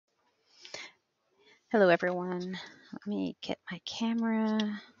Hello everyone. Let me get my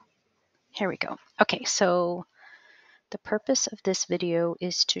camera. Here we go. Okay, so the purpose of this video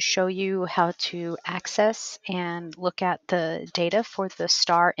is to show you how to access and look at the data for the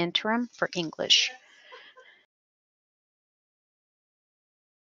STAAR Interim for English.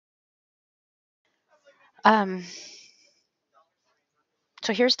 So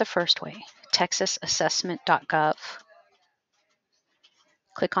here's the first way, texasassesment.gov.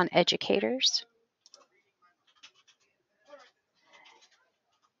 Click on Educators.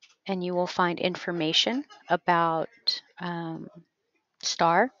 And you will find information about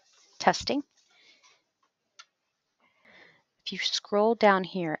STAAR testing. If you scroll down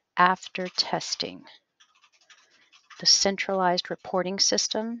here after testing, the centralized reporting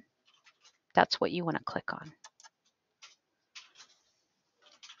system, that's what you want to click on.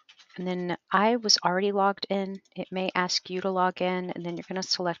 And then I was already logged in. It may ask you to log in, and then you're going to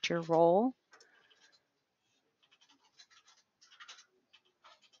select your role.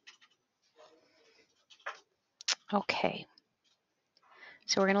 Okay.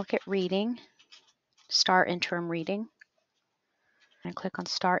 So we're going to look at reading, STAAR Interim Reading. I'm going to click on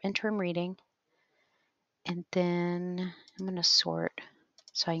STAAR Interim Reading, and then I'm going to sort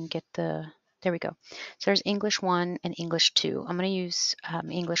so I can get the, there we go. So there's English 1 and English 2. I'm going to use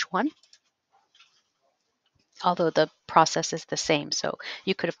English 1. Although the process is the same, so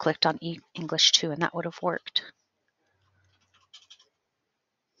you could have clicked on English 2 and that would have worked.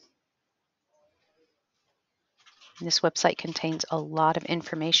 And this website contains a lot of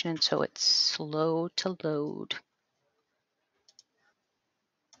information, and so it's slow to load.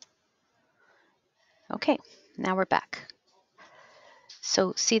 Okay, now we're back.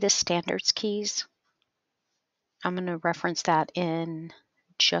 So see the standards keys? I'm going to reference that in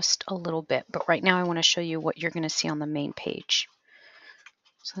just a little bit, but right now I want to show you what you're going to see on the main page.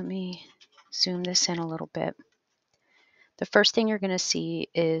 So let me zoom this in a little bit. The first thing you're going to see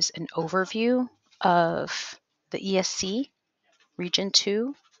is an overview of the ESC, Region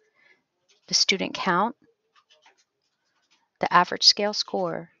 2, the student count, the average scale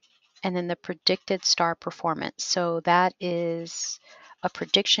score, and then the predicted STAAR performance. So that is a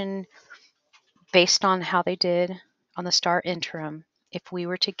prediction based on how they did on the STAAR Interim. If we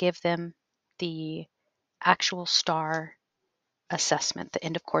were to give them the actual STAAR assessment, the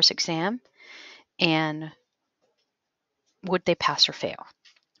end of course exam, and would they pass or fail,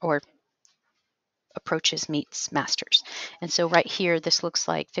 or approaches meets masters. And so right here, this looks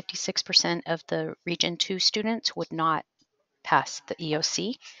like 56% of the Region 2 students would not pass the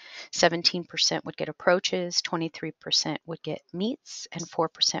EOC, 17% would get approaches, 23% would get meets, and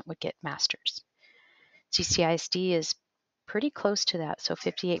 4% would get masters. CCISD is pretty close to that, so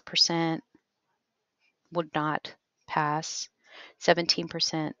 58% would not pass,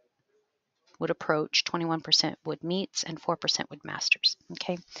 17% would approach, 21% would meets, and 4% would masters.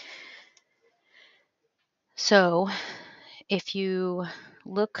 Okay. So if you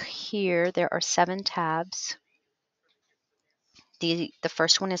look here, there are 7 tabs. The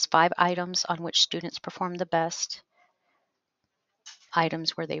first one is 5 items on which students performed the best,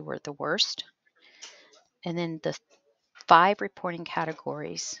 items where they were the worst, and then the 5 reporting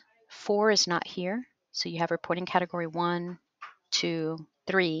categories. 4 is not here, so you have reporting category 1, 2,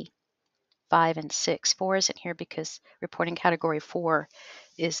 3, 5, and 6. 4 isn't here because reporting category 4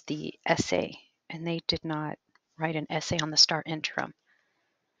 is the essay, and they did not write an essay on the STAAR Interim.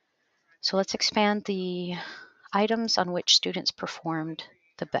 So let's expand the items on which students performed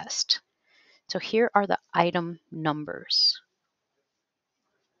the best. So here are the item numbers.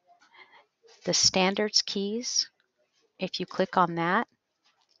 The standards keys, if you click on that,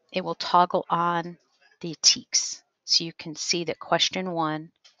 it will toggle on the TEKS. So you can see that question 1,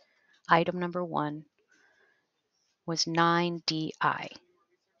 item number 1, was 9DI.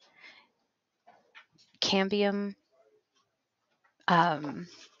 Cambium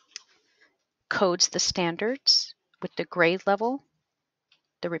codes the standards with the grade level,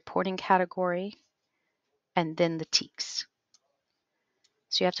 the reporting category, and then the TEKS.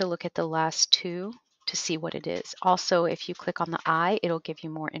 So you have to look at the last 2 to see what it is. Also, if you click on the I, it'll give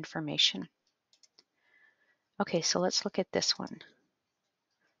you more information. Okay, so let's look at this one.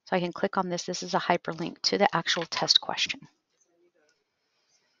 So I can click on this. This is a hyperlink to the actual test question.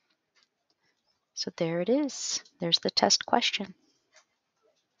 So there it is. There's the test question.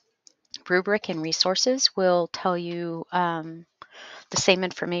 Rubric and resources will tell you the same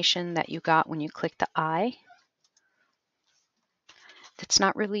information that you got when you click the I. That's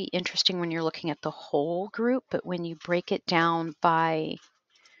not really interesting when you're looking at the whole group, but when you break it down by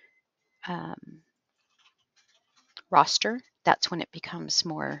roster, that's when it becomes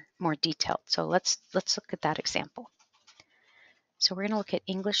more detailed. So let's look at that example. So we're going to look at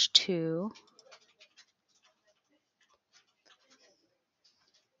English 2.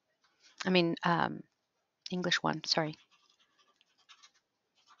 English 1, sorry.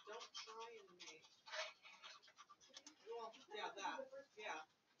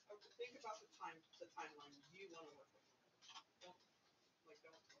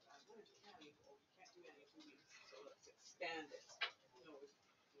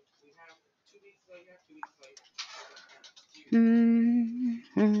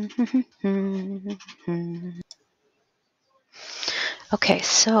 Okay,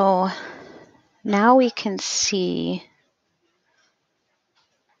 so now we can see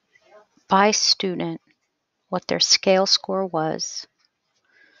by student what their scale score was,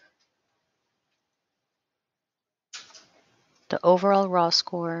 the overall raw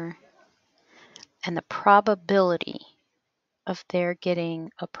score, and the probability of their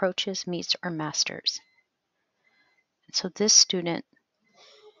getting approaches, meets, or masters. So this student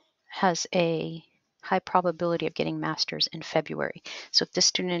has a high probability of getting masters in February. So if this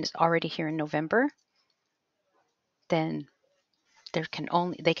student is already here in November, then they can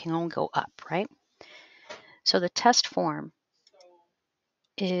only go up, right? So the test form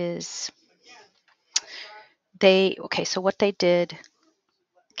is so what they did,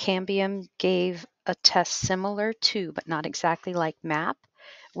 Cambium gave a test similar to, but not exactly like MAP,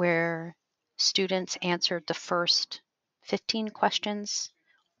 where students answered the first 15 questions.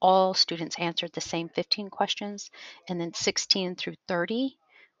 All students answered the same 15 questions, and then 16 through 30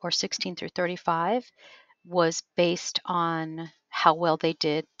 or 16 through 35 was based on how well they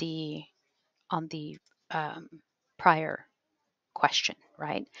did on the prior question,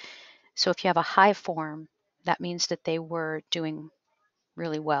 right? So if you have a high form, that means that they were doing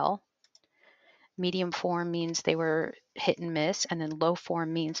really well. Medium form means they were hit and miss, and then low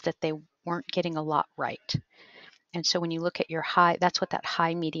form means that they weren't getting a lot right. And so when you look at your high, that's what that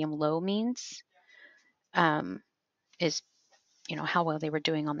high, medium, low means, is how well they were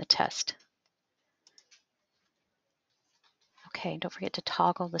doing on the test. Okay, don't forget to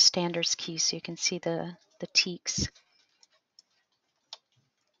toggle the standards key so you can see the TEKS.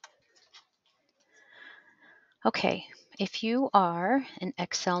 Okay, if you are an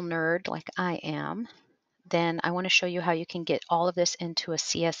Excel nerd like I am, then I want to show you how you can get all of this into a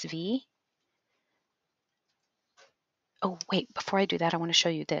CSV. Oh, wait, before I do that, I want to show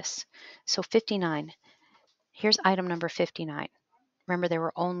you this. So 59, here's item number 59. Remember, there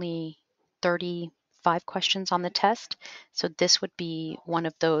were only 35 questions on the test. So this would be one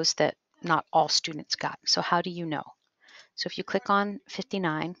of those that not all students got. So how do you know? So if you click on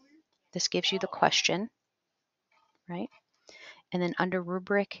 59, this gives you the question, right? And then under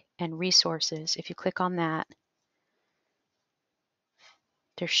rubric and resources, if you click on that,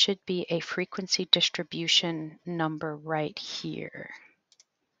 there should be a frequency distribution number right here.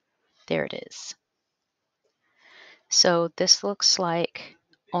 There it is. So this looks like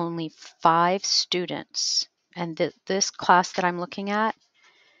only 5 students. And this class that I'm looking at,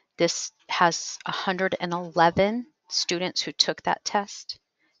 this has 111 students who took that test,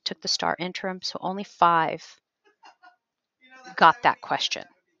 took the STAAR Interim. So only 5 got that question.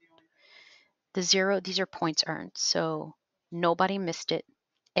 The 0, these are points earned. So nobody missed it.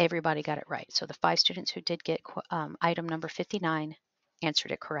 Everybody got it right. So the 5 students who did get item number 59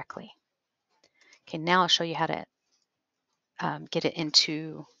 answered it correctly. Okay, now I'll show you how to get it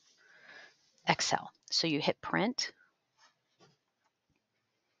into Excel. So you hit print.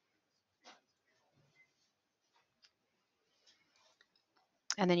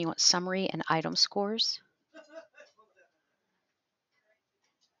 And then you want summary and item scores.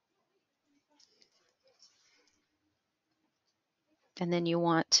 And then you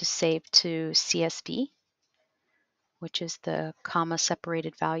want to save to CSV, which is the comma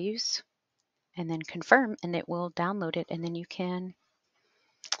separated values, and then confirm, and it will download it, and then you can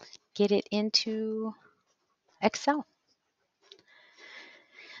get it into Excel.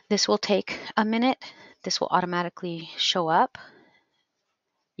 This will take a minute. This will automatically show up.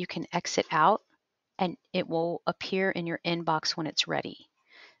 You can exit out, and it will appear in your inbox when it's ready.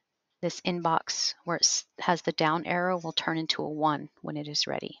 This inbox where it has the down arrow will turn into a 1 when it is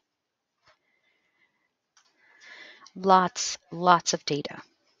ready. Lots of data,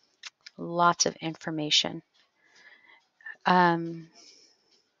 lots of information. Okay,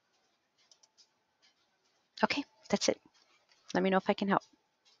 that's it. Let me know if I can help.